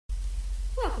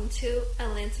welcome to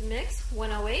Atlanta Mix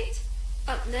 108.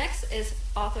 Up next is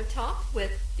Author Talk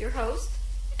with your host,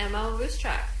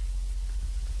 M.L.Ruscsak.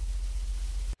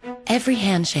 Every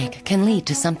handshake can lead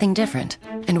to something different.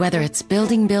 And whether it's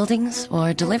building buildings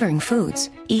or delivering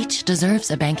foods, each deserves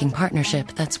a banking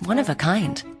partnership that's one of a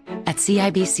kind. At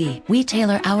CIBC, we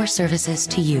tailor our services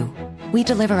to you. We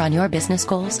deliver on your business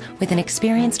goals with an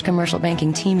experienced commercial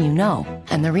banking team you know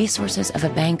and the resources of a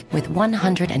bank with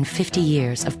 150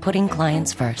 years of putting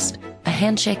clients first. A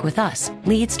handshake with us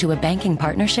leads to a banking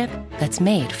partnership that's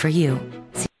made for you.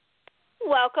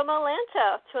 Welcome,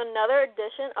 Atlanta, to another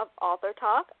edition of Author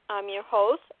Talk. I'm your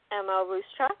host,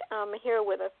 M.L.Ruscsak. I'm here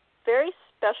with a very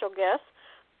special guest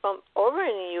from over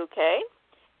in the UK,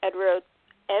 Edward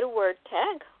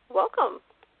Tagg. Welcome.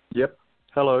 Yep.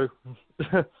 Hello.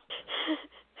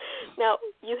 Now,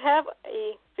 you have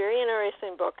a very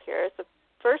interesting book here. It's the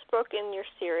first book in your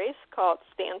series called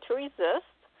Stand to Resist.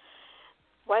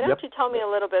 Why don't you tell me a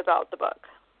little bit about the book?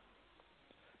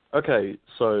 Okay,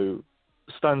 so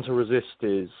Stand to Resist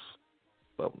is,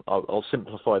 well, I'll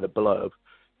simplify the blurb,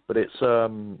 but it's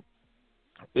a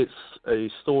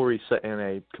story set in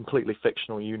a completely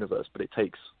fictional universe, but it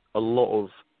takes a lot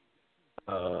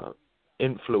of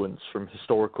influence from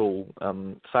historical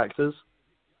factors.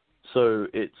 So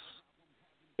it's,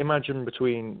 imagine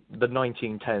between the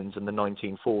 1910s and the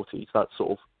 1940s, that's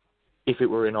sort of, if it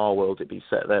were in our world, it'd be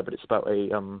set there, but it's about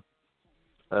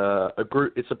a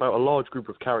group, it's about a large group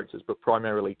of characters, but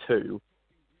primarily two,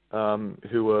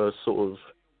 who are sort of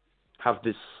have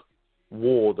this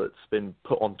war that's been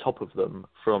put on top of them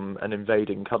from an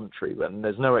invading country, and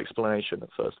there's no explanation at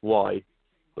first why,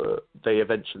 but they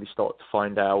eventually start to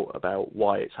find out about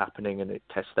why it's happening, and it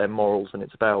tests their morals, and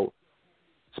it's about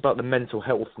the mental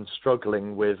health and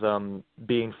struggling with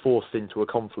being forced into a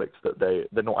conflict that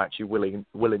they're not actually willing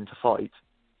to fight.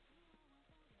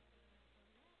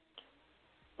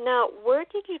 Now, where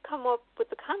did you come up with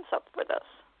the concept for this?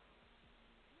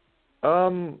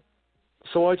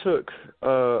 So I took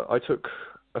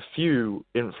a few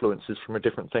influences from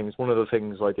different things. One of the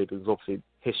things I did was obviously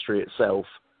history itself.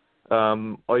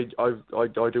 I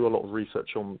do a lot of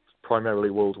research on primarily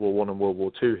World War I and World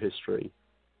War II history.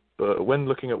 But when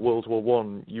looking at World War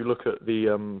I, you look at the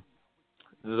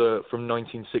from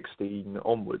 1916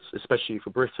 onwards, especially for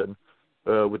Britain,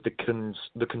 with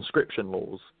the conscription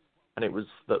laws, and it was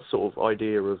that sort of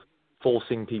idea of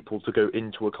forcing people to go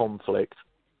into a conflict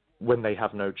when they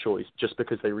have no choice, just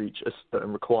because they reach a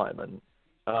certain requirement.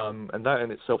 And that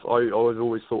in itself, I've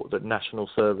always thought that national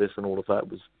service and all of that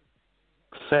was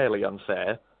fairly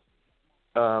unfair,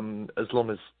 as long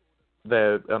as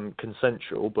they're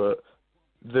consensual, but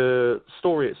the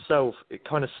story itself, it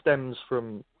kind of stems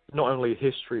from not only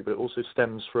history, but it also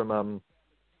stems from,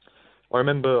 I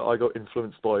remember I got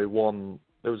influenced by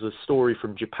there was a story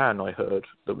from Japan I heard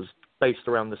that was based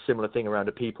around the similar thing around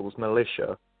a people's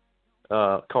militia.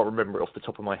 Can't remember it off the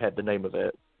top of my head, the name of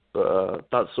it, but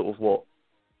that's sort of what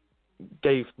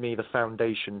gave me the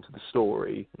foundation to the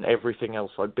story, and everything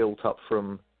else I built up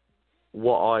from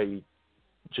what I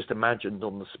just imagined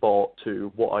on the spot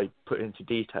to what I put into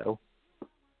detail.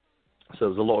 So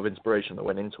there's a lot of inspiration that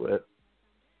went into it.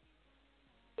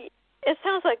 It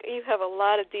sounds like you have a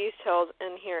lot of details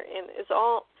in here, and it's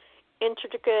all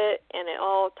intricate, and it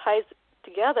all ties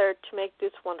together to make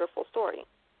this wonderful story.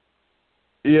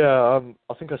 Yeah,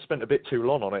 I think I spent a bit too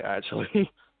long on it, actually.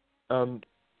 Now,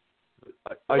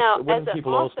 when as an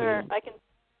people author, ask me,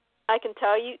 I can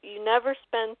tell you, you never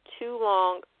spend too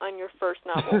long on your first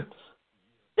novel.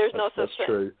 There's no such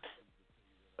thing.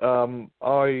 That's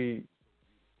true.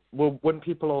 Well, when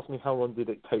people ask me how long did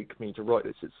it take me to write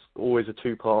this, it's always a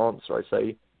two-part answer. I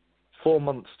say 4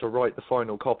 months to write the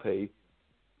final copy,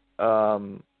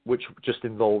 which just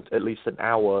involved at least an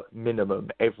hour minimum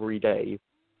every day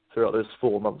throughout those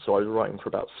 4 months. So I was writing for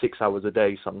about 6 hours a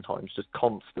day sometimes, just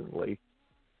constantly,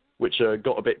 which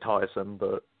got a bit tiresome,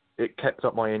 but it kept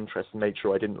up my interest and made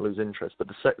sure I didn't lose interest. But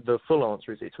the full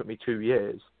answer is it took me 2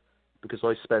 years, because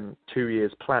I spent 2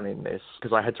 years planning this,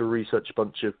 because I had to research a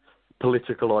bunch of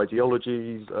political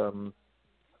ideologies,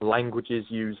 languages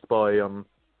used by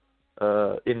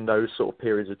in those sort of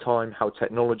periods of time, how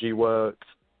technology worked.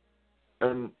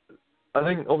 And I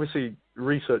think obviously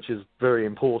research is very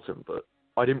important, but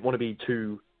I didn't want to be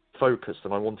too focused,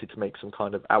 and I wanted to make some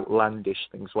kind of outlandish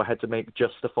thing, so I had to make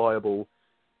justifiable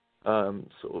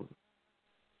sort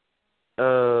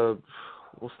of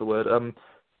what's the word,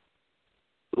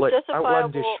 like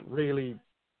outlandish, really.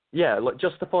 Yeah, like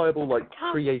justifiable, like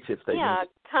creative things. Yeah,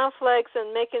 conflicts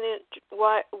and making it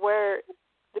where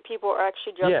the people are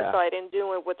actually justified in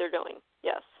doing what they're doing.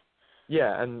 Yes.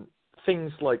 Yeah, and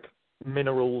things like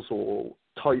minerals or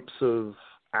types of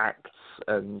acts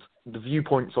and the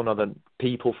viewpoints on other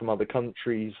people from other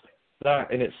countries.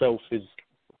 That in itself is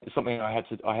something I had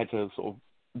to sort of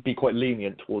be quite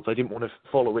lenient towards. I didn't want to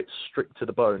follow it strict to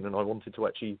the bone, and I wanted to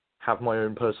actually have my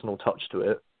own personal touch to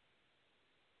it.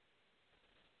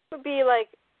 It would be like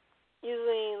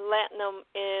using latinum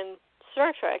in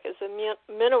Star Trek as a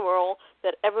mineral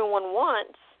that everyone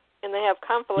wants, and they have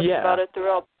conflicts about it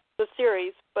throughout the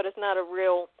series, but it's not a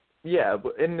real... Yeah,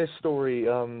 but in this story,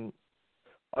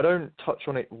 I don't touch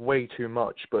on it way too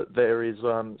much, but there is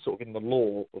sort of in the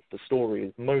lore of the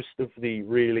story, most of the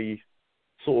really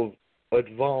sort of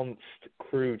advanced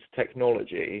crude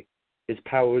technology is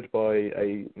powered by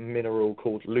a mineral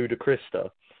called ludicrista,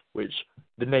 which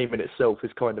the name in itself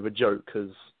is kind of a joke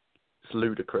because it's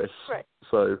ludicrous. Right.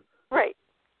 So right.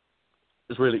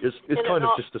 It's kind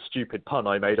of just a stupid pun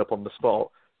I made up on the spot,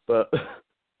 but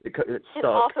it stuck. And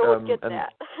author would get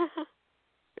that.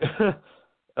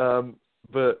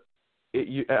 But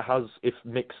it has, if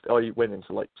mixed, I went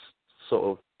into like sort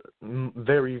of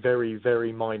very, very,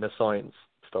 very minor science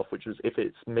stuff, which is if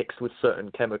it's mixed with certain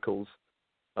chemicals,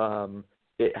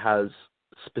 it has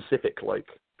specific like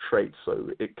traits, so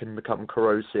it can become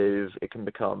corrosive, it can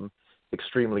become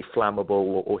extremely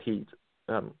flammable or heat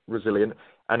resilient,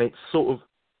 and it's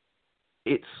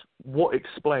what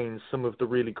explains some of the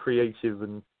really creative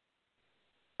and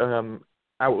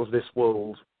out of this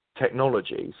world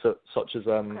technology, such as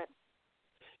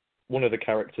one of the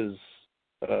characters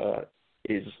one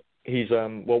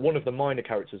of the minor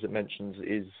characters it mentions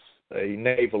is a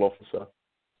naval officer,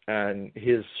 and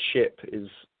his ship is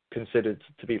considered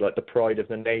to be like the pride of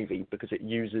the Navy because it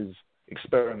uses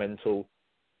experimental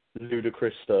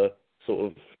ludicrista sort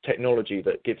of technology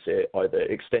that gives it either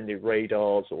extended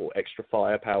radars or extra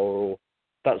firepower or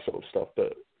that sort of stuff.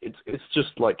 But it's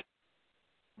just like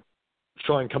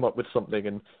try and come up with something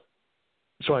and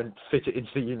try and fit it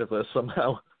into the universe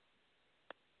somehow.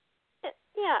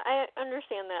 Yeah, I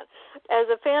understand that. As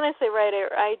a fantasy writer,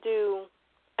 I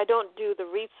don't do the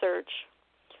research,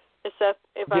 except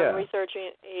if I'm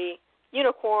researching a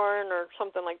unicorn or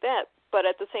something like that. But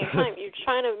at the same time, you're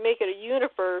trying to make it a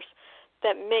universe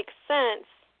that makes sense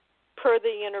per the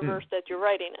universe that you're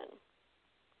writing in.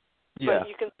 Yeah. But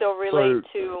you can still relate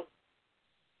to...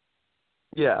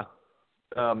 Yeah.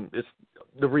 It's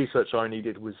the research I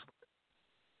needed was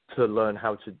to learn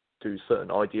how to do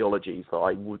certain ideologies that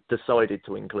I decided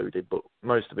to include it, but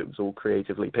most of it was all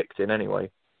creatively picked in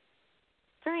anyway.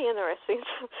 Very interesting.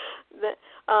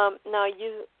 Now,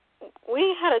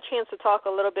 we had a chance to talk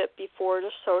a little bit before the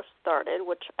show started,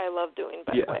 which I love doing,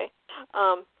 by the way.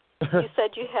 You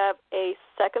said you have a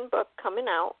second book coming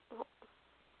out.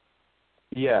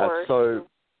 Yeah, so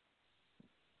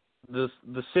the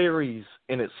series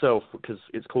in itself, because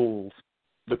it's called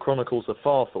The Chronicles of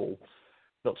Farthall,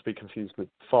 not to be confused with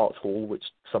Farthall, which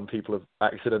some people have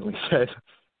accidentally said.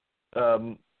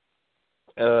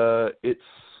 It's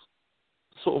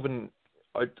sort of an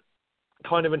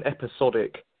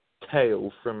episodic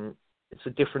tale from. It's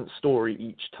a different story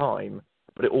each time,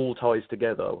 but it all ties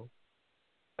together.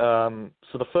 So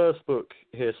the first book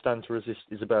here, Stand to Resist,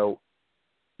 is about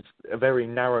a very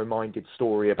narrow-minded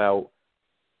story about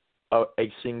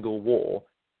a single war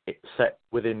set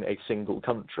within a single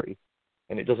country,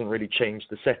 and it doesn't really change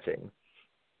the setting.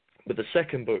 But the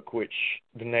second book, which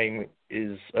the name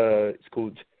is, it's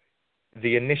called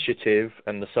The Initiative,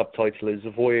 and the subtitle is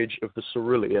A Voyage of the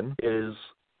Cerulean,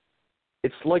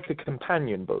 it's like a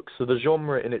companion book. So the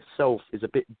genre in itself is a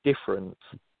bit different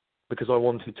because I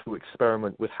wanted to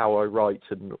experiment with how I write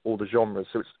and all the genres.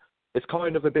 So it's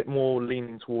kind of a bit more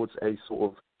leaning towards a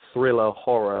sort of thriller,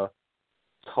 horror,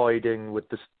 tied in with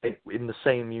in the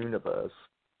same universe,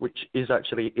 which is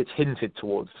actually, it's hinted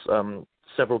towards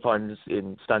several times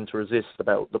in Stand to Resist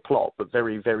about the plot, but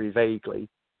very, very vaguely.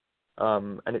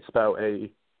 And it's about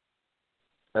an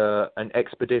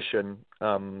expedition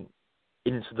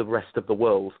into the rest of the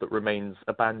world that remains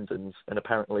abandoned, and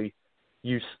apparently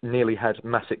nearly had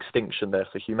mass extinction there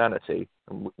for humanity.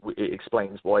 And it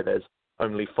explains why there's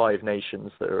only 5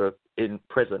 nations that are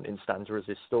present in Stand to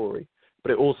Resist story.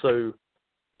 But it also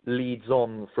leads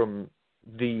on from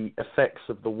the effects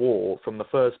of the war from the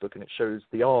first book, and it shows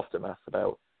the aftermath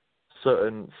about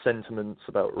certain sentiments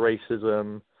about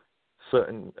racism,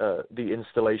 certain the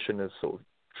installation of sort of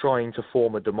trying to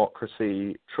form a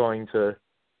democracy, trying to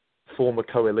form a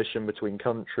coalition between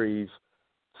countries.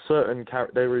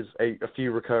 There is a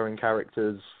few recurring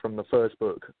characters from the first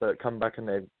book that come back, and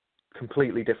they're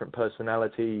completely different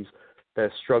personalities.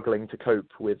 They're struggling to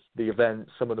cope with the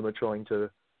events. Some of them are trying to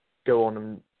go on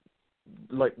and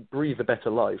like breathe a better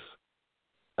life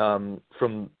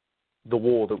from the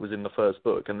war that was in the first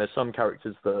book, and there's some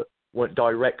characters that weren't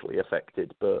directly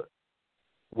affected, but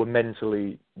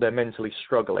they're mentally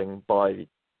struggling by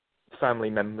family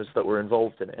members that were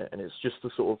involved in it, and it's just to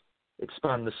sort of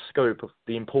expand the scope of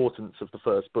the importance of the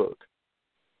first book.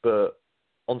 But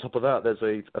on top of that, there's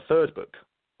a third book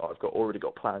I've already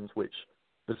got planned, which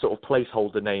the sort of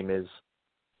placeholder name is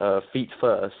Feet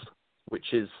First,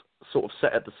 which is sort of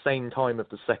set at the same time of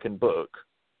the second book,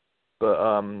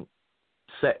 but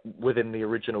set within the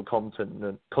original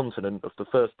continent of the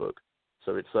first book.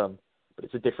 So it's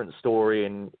a different story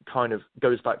and kind of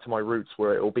goes back to my roots,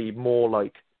 where it will be more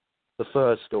like the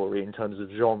first story in terms of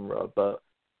genre, but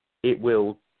it's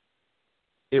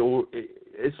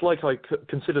like I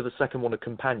consider the second one a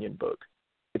companion book.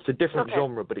 It's a different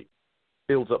genre, but it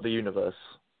builds up the universe.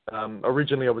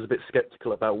 Originally, I was a bit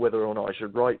skeptical about whether or not I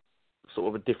should write sort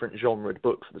of a different genre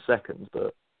book for the second,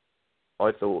 but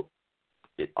I thought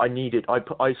I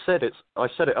set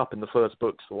it up in the first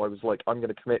book, so I was like, I'm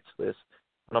going to commit to this,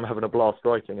 and I'm having a blast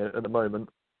writing it at the moment.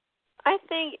 I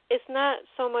think it's not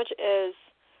so much as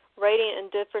writing in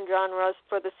different genres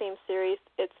for the same series,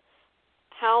 it's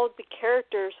how the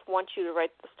characters want you to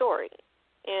write the story.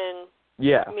 And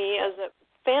me as a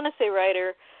fantasy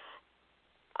writer,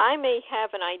 I may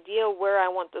have an idea where I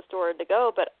want the story to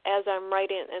go, but as I'm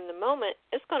writing in the moment,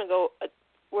 it's going to go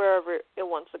wherever it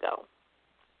wants to go.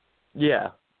 Yeah.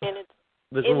 And it's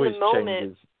There's in always the moment.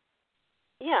 Changes.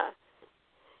 Yeah.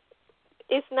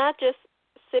 It's not just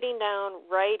sitting down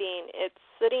writing, it's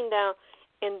sitting down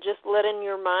and just letting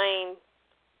your mind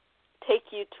take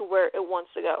you to where it wants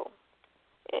to go.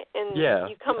 And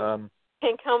you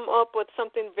can come up with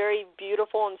something very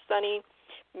beautiful and stunning,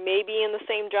 maybe in the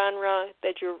same genre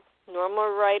that you're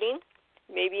normally writing,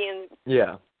 maybe in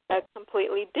a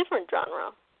completely different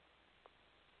genre.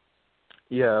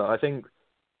 Yeah, I think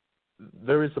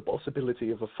there is the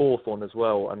possibility of a fourth one as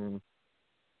well, and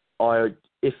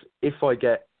if I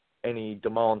get any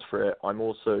demand for it, I'm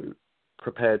also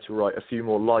prepared to write a few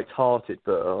more light-hearted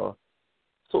that are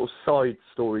sort of side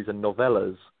stories and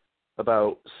novellas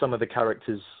about some of the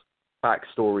characters'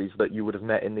 backstories that you would have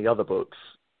met in the other books,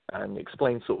 and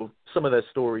explain sort of some of their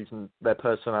stories and their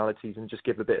personalities, and just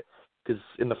give a bit, because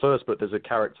in the first book there's a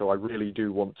character I really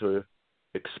do want to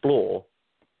explore,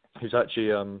 who's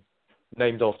actually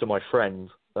named after my friend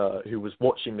who was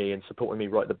watching me and supporting me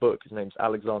write the book. His name's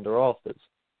Alexander Arthurs.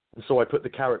 And so I put the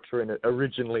character in it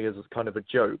originally as kind of a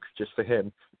joke, just for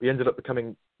him. He ended up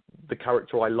becoming the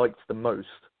character I liked the most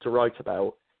to write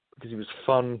about, because he was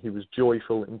fun, he was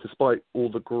joyful, and despite all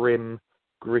the grim,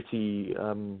 gritty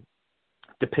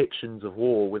depictions of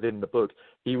war within the book,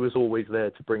 he was always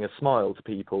there to bring a smile to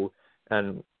people.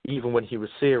 And even when he was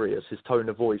serious, his tone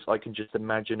of voice, I can just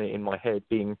imagine it in my head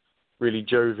being really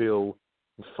jovial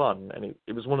and fun. And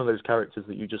it was one of those characters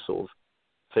that you just sort of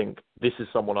think, this is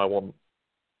someone I want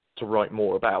to write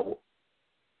more about.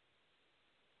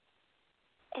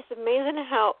 It's amazing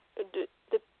how,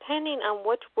 depending on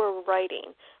what we're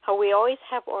writing, how we always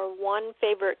have our one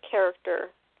favorite character,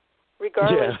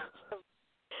 regardless. Yeah.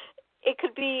 It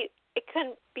could be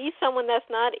someone that's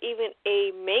not even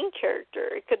a main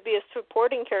character. It could be a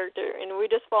supporting character, and we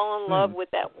just fall in love with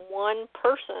that one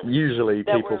person. Usually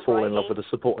people fall in love with a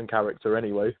supporting character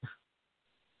anyway.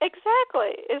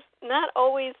 Exactly. It's not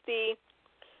always the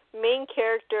main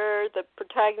character, the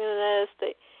protagonist,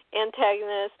 the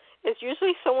antagonist. It's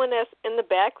usually someone that's in the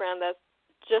background that's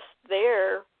just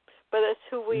there, but that's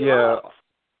who we love.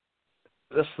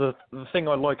 That's the thing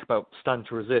I like about Stand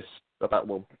to Resist,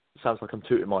 well, it sounds like I'm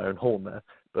tooting my own horn there,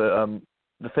 but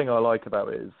the thing I like about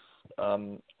it is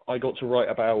I got to write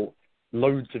about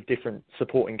loads of different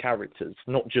supporting characters,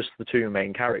 not just the two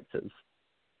main characters.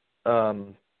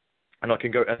 And I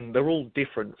can go, and they're all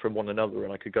different from one another,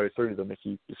 and I could go through them if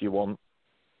you want.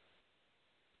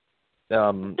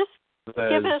 Just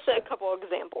give us a couple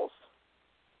examples.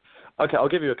 Okay, I'll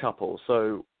give you a couple.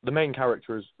 So the main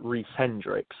character is Reese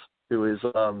Hendricks, who is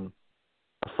a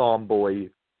farm boy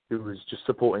who was just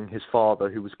supporting his father,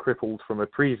 who was crippled from a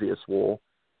previous war,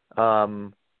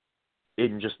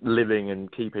 in just living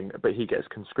and keeping, but he gets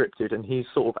conscripted, and he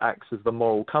sort of acts as the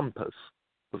moral compass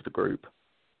of the group.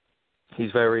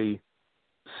 He's very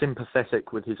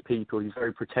sympathetic with his people. He's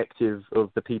very protective of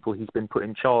the people he's been put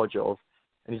in charge of,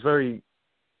 and he's very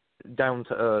down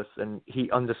to earth, and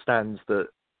he understands that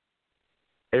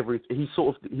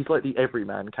he's like the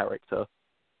everyman character.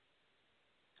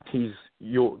 He's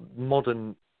your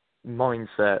modern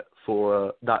mindset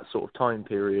for that sort of time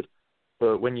period,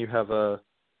 but when you have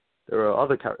there are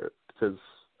other characters,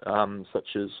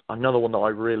 such as another one that I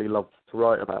really loved to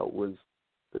write about was,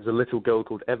 there's a little girl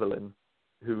called Evelyn,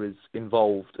 who is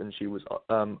involved, and she was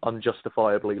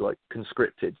unjustifiably like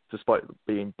conscripted despite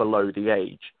being below the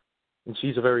age. And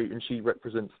she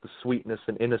represents the sweetness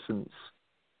and innocence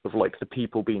of like the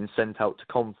people being sent out to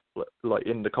conflict, like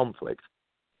in the conflict.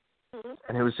 Mm-hmm.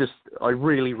 And it was just, I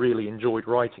really, really enjoyed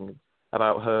writing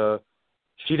about her.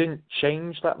 She didn't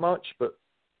change that much, but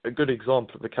a good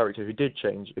example of the character who did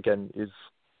change, again, is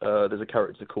there's a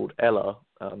character called Ella,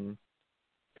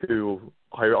 who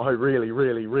I really,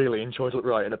 really, really enjoyed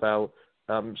writing about.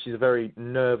 She's a very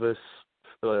nervous,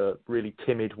 really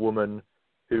timid woman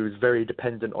who's very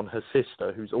dependent on her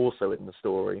sister, who's also in the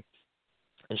story.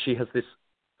 And she has this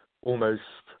almost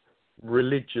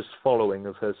religious following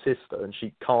of her sister, and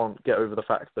she can't get over the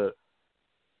fact that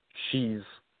she's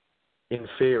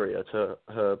inferior to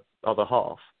her other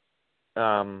half.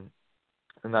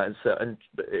 And that is, and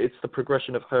it's the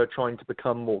progression of her trying to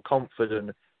become more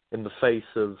confident in the face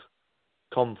of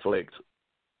conflict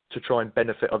to try and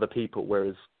benefit other people,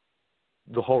 whereas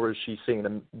the horrors she's seen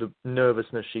and the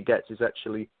nervousness she gets is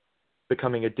actually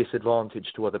becoming a disadvantage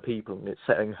to other people, and it's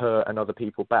setting her and other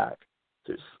people back.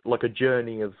 So it's like a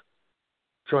journey of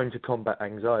trying to combat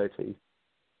anxiety.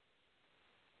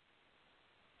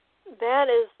 That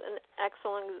is an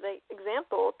excellent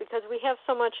example, because we have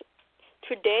so much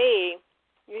today.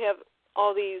 You have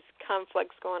all these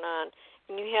conflicts going on,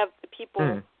 and you have the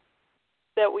people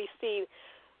that we see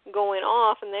going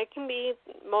off, and they can be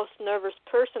the most nervous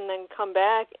person, then come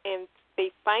back and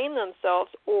they find themselves,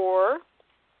 or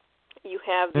you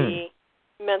have the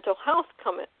mental health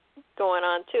going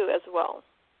on too as well.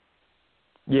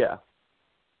 Yeah.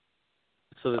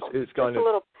 So it's kind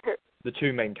of the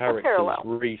two main characters,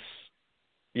 Reese.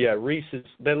 Yeah, Reese is,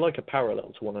 they're like a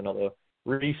parallel to one another.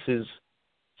 Reese is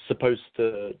supposed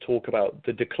to talk about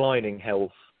the declining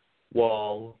health,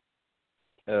 while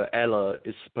Ella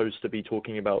is supposed to be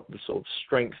talking about the sort of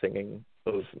strengthening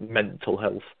of mental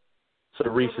health. So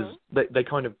Reese is, they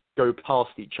kind of go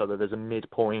past each other. There's a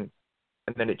midpoint,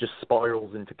 and then it just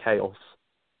spirals into chaos,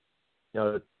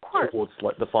 towards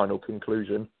like the final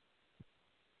conclusion.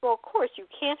 Well, of course, you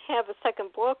can't have a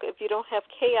second book if you don't have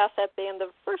chaos at the end of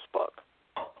the first book.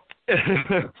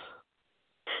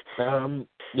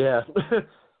 Yeah.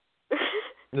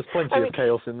 There's plenty of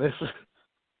chaos in this.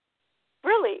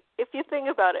 Really, if you think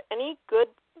about it, any good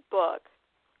book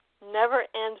never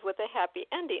ends with a happy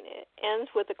ending. It ends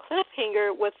with a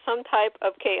cliffhanger with some type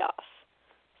of chaos.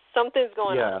 Something's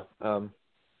going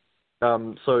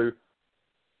on. So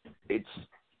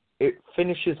it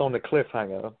finishes on a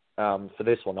cliffhanger. For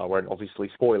this one, I won't obviously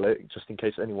spoil it, just in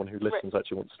case anyone who listens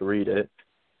actually wants to read it.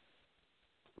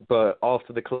 But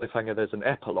after the cliffhanger, there's an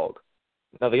epilogue.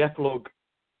 Now, the epilogue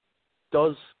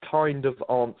does kind of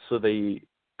answer the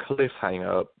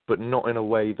cliffhanger, but not in a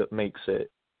way that makes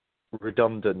it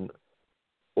redundant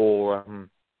or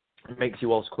makes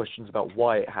you ask questions about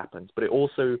why it happened. But it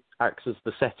also acts as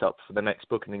the setup for the next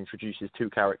book and introduces two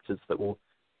characters that will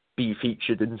be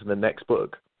featured into the next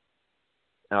book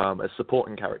as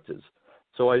supporting characters.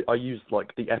 So I used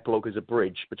like the epilogue as a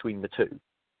bridge between the two.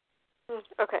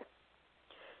 Okay.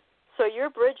 So you're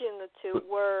bridging the two,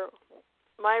 where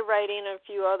my writing and a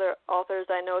few other authors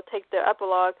I know take the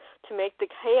epilogue to make the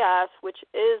chaos, which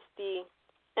is the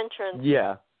entrance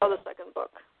of the second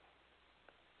book.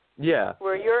 Yeah.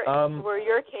 Where your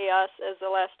chaos is the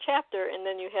last chapter, and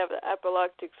then you have the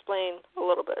epilogue to explain a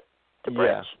little bit, to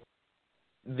bridge.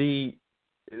 Yeah.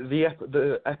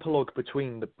 The epilogue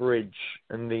between the bridge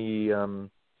and the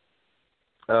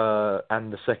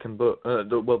second book,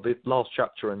 the last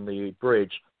chapter and the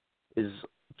bridge is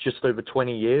just over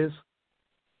 20 years.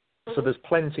 So there's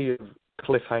plenty of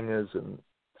cliffhangers and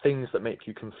things that make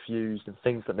you confused and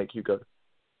things that make you go,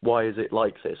 why is it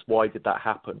like this? Why did that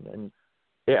happen? And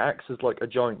it acts as like a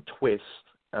giant twist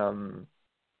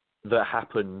that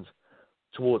happened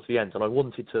towards the end. And I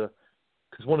wanted to,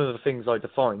 because one of the things I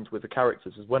defined with the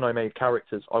characters is when I made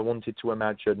characters, I wanted to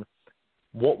imagine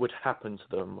what would happen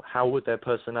to them. How would their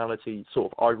personality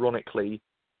sort of ironically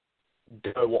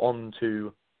go on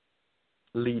to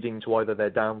leading to either their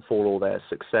downfall or their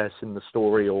success in the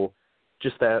story, or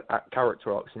just their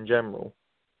character arcs in general.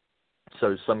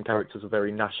 So some characters are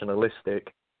very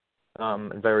nationalistic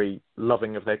and very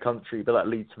loving of their country, but that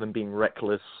leads to them being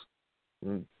reckless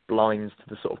and blind to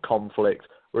the sort of conflict,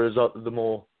 whereas the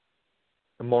more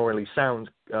morally sound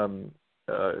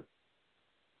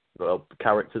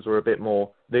characters are a bit more,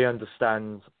 they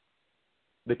understand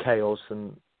the chaos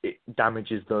and it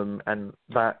damages them, and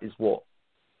that is what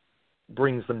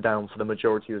brings them down for the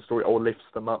majority of the story, or lifts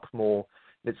them up more.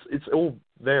 It's all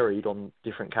varied on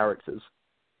different characters.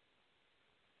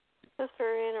 That's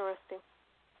very interesting.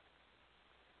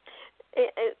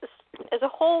 as a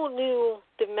whole new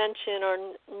dimension or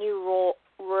new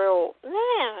world.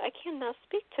 I cannot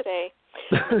speak today.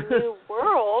 A new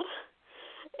world,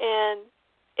 and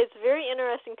it's very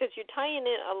interesting because you're tying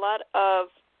in a lot of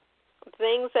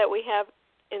things that we have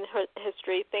in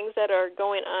history, things that are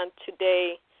going on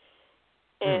today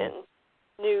in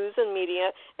news and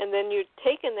media, and then you're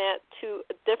taking that to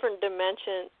a different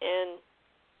dimension and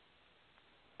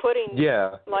putting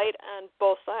light on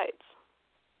both sides.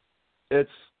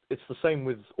 It's the same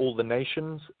with all the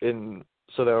nations.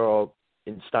 So there are,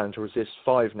 in Stand to Resist,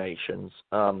 5 nations.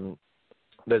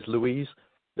 There's Louise,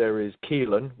 there is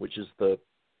Keelan, which is the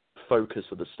focus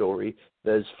of the story.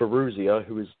 There's Ferusia,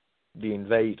 who is the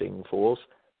invading force.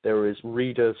 There is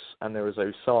Redus, and there is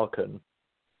Osakan.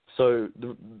 So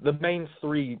the main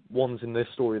 3 ones in this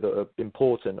story that are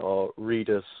important are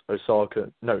Redus,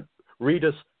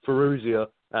 Ferusia,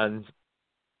 and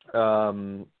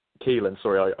Keelan.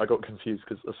 Sorry, I got confused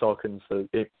because Osakan's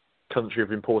the country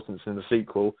of importance in the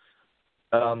sequel.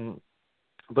 But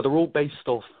they're all based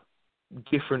off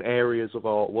different areas of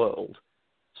our world.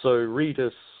 So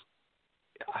Redus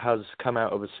has come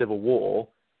out of a civil war,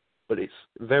 but it's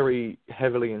very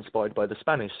heavily inspired by the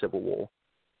Spanish Civil War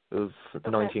of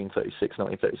 1936,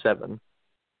 1937.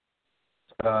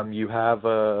 You have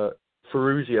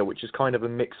Ferusia, which is kind of a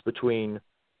mix between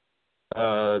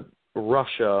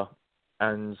Russia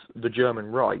and the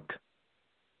German Reich.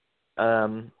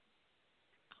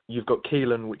 You've got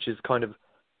Keelan, which is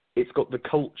it's got the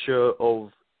culture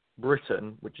of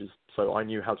Britain, which is, so I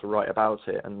knew how to write about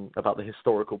it and about the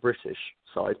historical British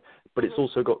side, but it's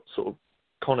also got sort of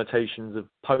connotations of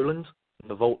Poland and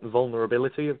the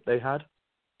vulnerability they had.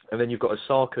 And then you've got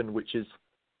Osakan, which is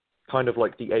kind of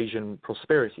like the Asian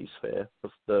prosperity sphere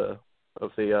of the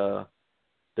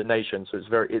nation. So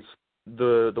it's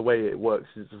the way it works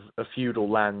is a feudal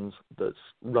land that's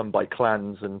run by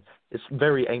clans, and it's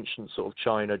very ancient sort of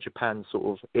China, Japan sort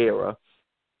of era.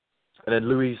 And then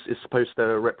Louise is supposed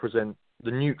to represent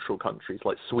the neutral countries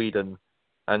like Sweden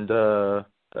and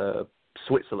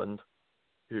Switzerland,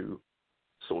 who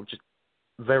sort of just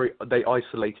they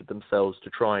isolated themselves to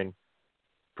try and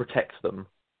protect them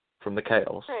from the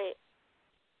chaos. Right.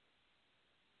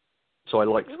 So I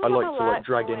like to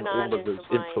drag in all of those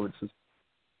influences.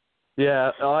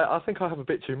 Yeah, I think I have a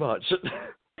bit too much.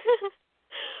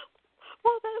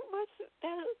 Well,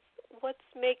 that's what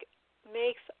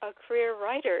makes a career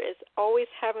writer, is always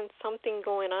having something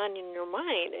going on in your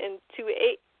mind, and to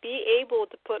be able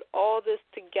to put all this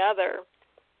together.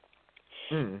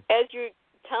 As you're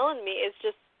telling me, it's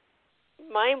just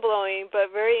mind-blowing,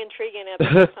 but very intriguing at the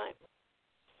same time.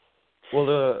 Well,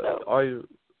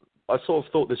 I sort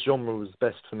of thought this genre was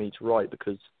best for me to write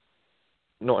because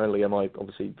not only am I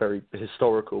obviously very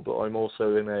historical, but I'm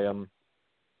also in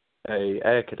a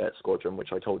air cadet squadron,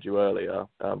 which I told you earlier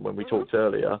when we talked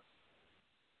earlier,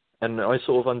 and I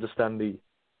sort of understand the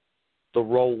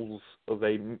roles of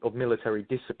military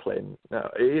discipline. Now,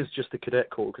 it is just a cadet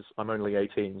corps because I'm only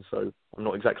 18, so I'm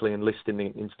not exactly enlisting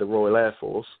into the Royal Air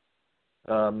Force.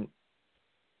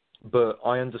 But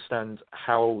I understand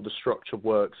how the structure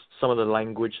works, some of the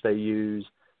language they use,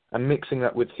 and mixing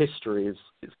that with history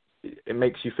it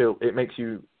makes me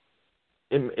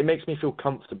feel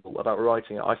comfortable about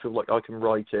writing it. I feel like I can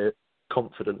write it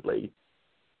confidently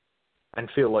and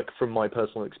feel like from my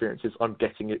personal experiences I'm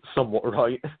getting it somewhat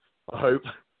right, I hope.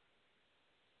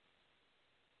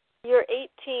 You're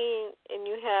 18 and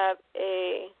you have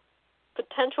a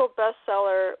potential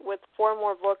bestseller with 4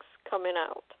 more books coming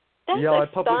out. That's I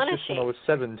published this when I was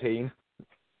 17.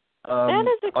 That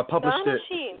is astonishing. I published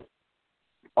it.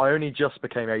 I only just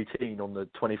became 18 on the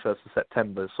 21st of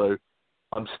September, so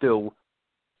I'm still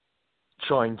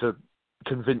trying to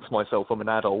convince myself I'm an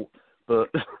adult. But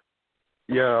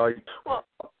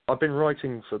I've been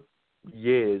writing for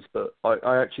years, but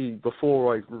I actually,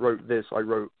 before I wrote this, I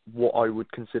wrote what I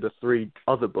would consider 3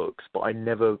 other books, but I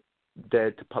never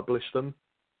dared to publish them.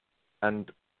 And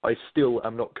I still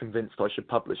am not convinced I should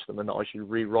publish them and that I should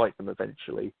rewrite them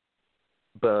eventually.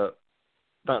 But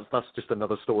that's just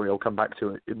another story I'll come back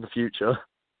to in the future.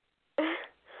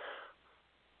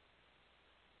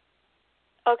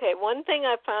 Okay, one thing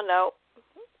I found out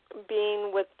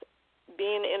being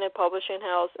in a publishing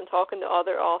house and talking to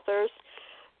other authors,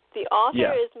 the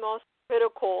author is most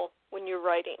critical when you're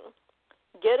writing.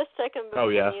 Get a second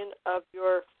opinion of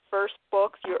your first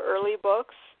books, your early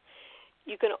books.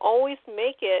 You can always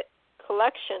make it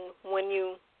collection when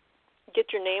you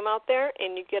get your name out there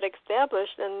and you get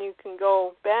established, and you can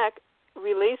go back,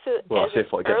 release it. Well, as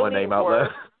if I get my name out there.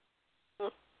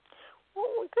 Well,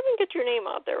 we couldn't get your name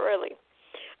out there, really.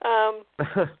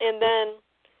 And then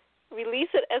release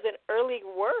it as an early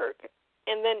work,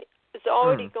 and then it's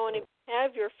already going to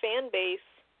have your fan base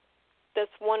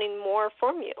that's wanting more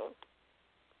from you.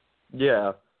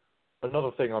 Yeah.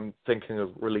 Another thing I'm thinking of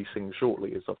releasing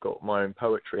shortly is I've got my own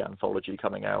poetry anthology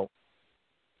coming out.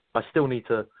 I still need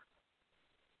to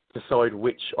decide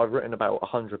which. I've written about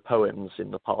 100 poems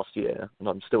in the past year, and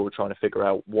I'm still trying to figure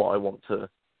out what I want to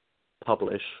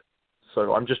publish.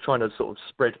 So I'm just trying to sort of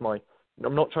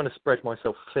I'm not trying to spread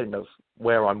myself thin of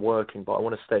where I'm working, but I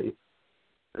want to stay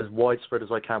as widespread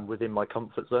as I can within my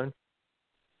comfort zone.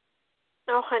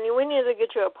 Oh, honey, we need to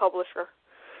get you a publisher.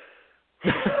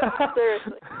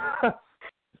 Seriously.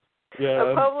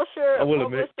 Yeah, a publisher. I will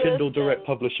admit, Kindle Direct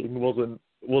Publishing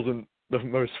wasn't the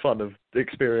most fun of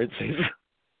experiences.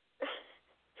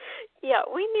 Yeah,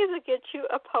 we need to get you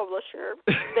a publisher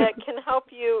that can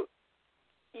help you.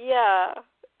 Yeah,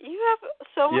 you have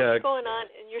so much going on,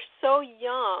 and you're so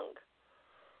young.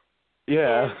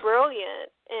 Yeah. And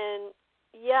brilliant, and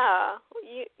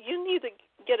you need to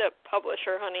get a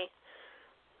publisher, honey.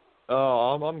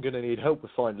 Oh, I'm going to need help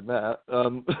with finding that.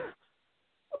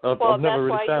 I've never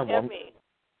really found one.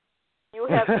 You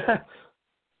have me.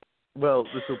 Well,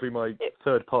 this will be my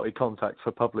third-party contact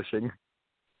for publishing.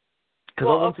 Because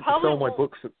I wanted to sell my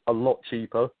books a lot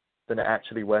cheaper than it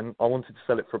actually went. I wanted to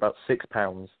sell it for about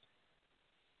 £6.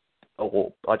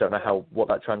 Or I don't know what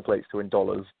that translates to in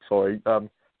dollars. Sorry,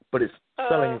 but it's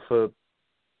selling for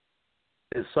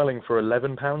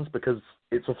 £11 because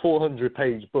it's a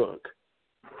 400-page book.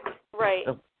 Right.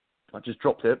 Oh, I just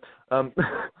dropped it. Well,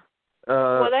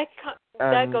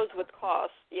 that goes with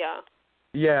cost. Yeah.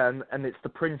 Yeah, and it's the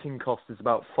printing cost is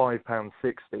about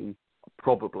 £5.60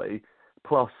 probably,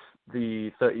 plus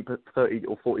the 30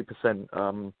 or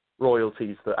 40%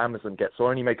 royalties that Amazon gets. So I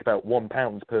only make about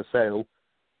 £1 per sale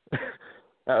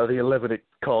out of the 11 it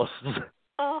costs.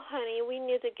 Oh, honey, we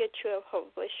need to get you a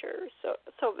publisher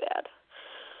so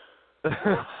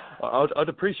bad. I'd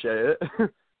appreciate it.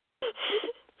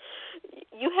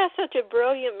 You have such a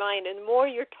brilliant mind, and the more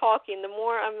you're talking, the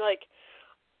more I'm like,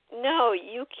 no,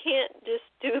 you can't just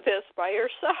do this by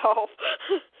yourself.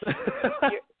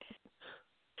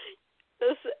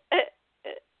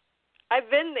 I've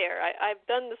been there. I've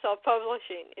done the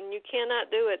self-publishing, and you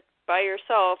cannot do it by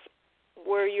yourself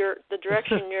where the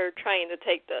direction you're trying to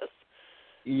take this.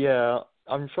 Yeah,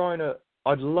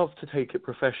 I'd love to take it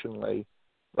professionally,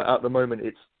 but at the moment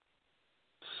it's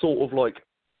sort of like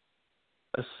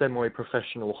a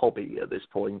semi-professional hobby at this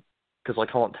point, because I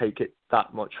can't take it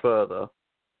that much further.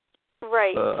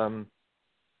 Right. But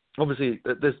obviously,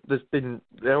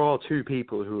 there are two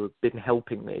people who have been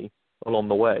helping me along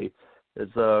the way.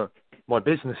 There's my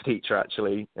business teacher,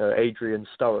 actually, Adrian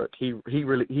Sturrock. He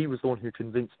was the one who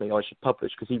convinced me I should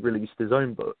publish, because he released his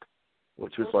own book,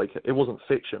 which was like, it wasn't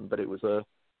fiction, but it was a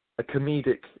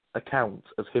comedic account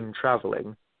of him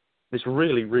traveling. It's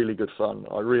really, really good fun.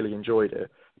 I really enjoyed it.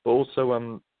 But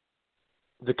also,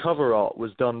 the cover art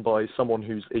was done by someone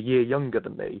who's a year younger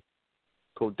than me,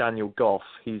 called Daniel Goff.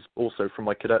 He's also from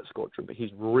my cadet squadron, but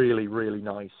he's really, really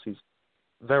nice. He's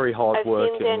very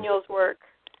hard-working. I've seen Daniel's work.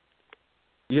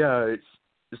 Yeah,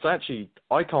 it's actually,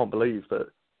 I can't believe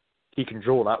that he can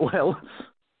draw that well.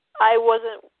 I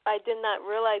did not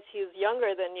realize he was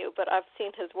younger than you, but I've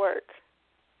seen his work.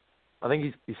 I think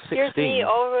he's 16. Here's me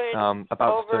over in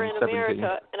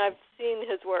America, and I've seen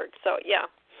his work, so yeah.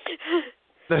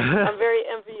 I'm very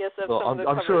envious of some of the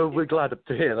I'm sure we're glad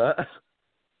to hear that.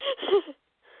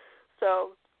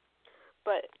 So,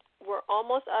 but we're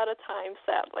almost out of time,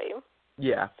 sadly.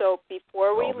 Yeah. So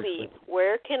before we leave,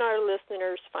 where can our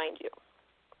listeners find you?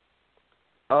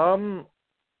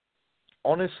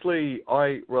 Honestly,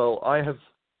 I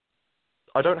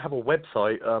don't have a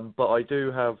website, but I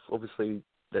do have, obviously,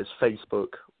 there's Facebook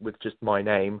with just my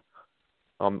name.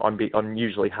 I'm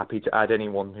usually happy to add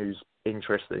anyone who's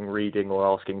interested in reading or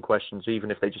asking questions,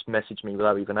 even if they just message me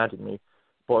without even adding me.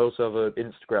 But I also have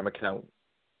an Instagram account,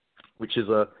 which is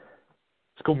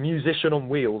it's called Musician on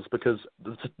Wheels, because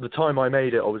the time I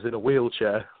made it, I was in a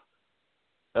wheelchair.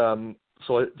 So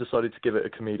I decided to give it a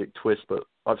comedic twist, but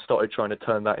I've started trying to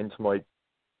turn that into my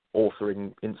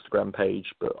authoring Instagram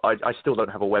page, but I still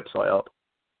don't have a website up.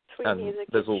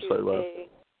 There's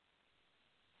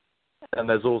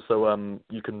also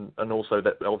you can, and also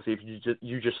that obviously if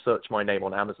you just search my name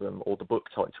on Amazon or the book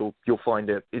title, you'll find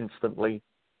it instantly.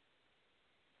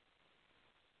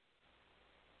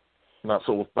 And that's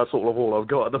all of all I've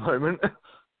got at the moment.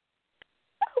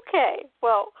 Okay,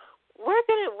 well, we're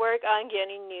going to work on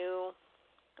getting you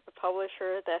a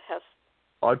publisher that has.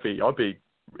 I'd be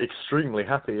extremely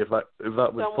happy if that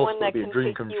was possible. It'd be a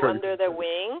dream come true. Someone that can take you under their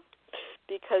wing,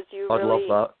 because you I'd love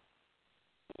that.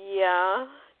 Yeah,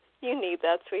 You need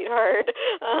that, sweetheart.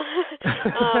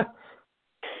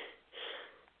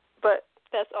 But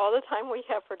that's all the time we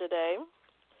have for today.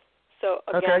 So,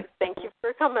 again, Thank you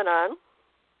for coming on.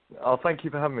 Oh, thank you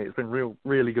for having me. It's been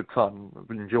really good fun. I've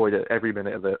enjoyed it, every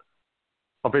minute of it.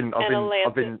 I've been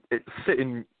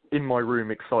sitting in my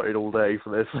room excited all day for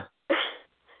this.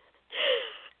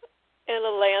 In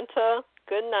Atlanta,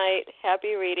 good night,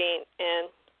 happy reading, and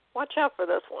watch out for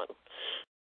this one.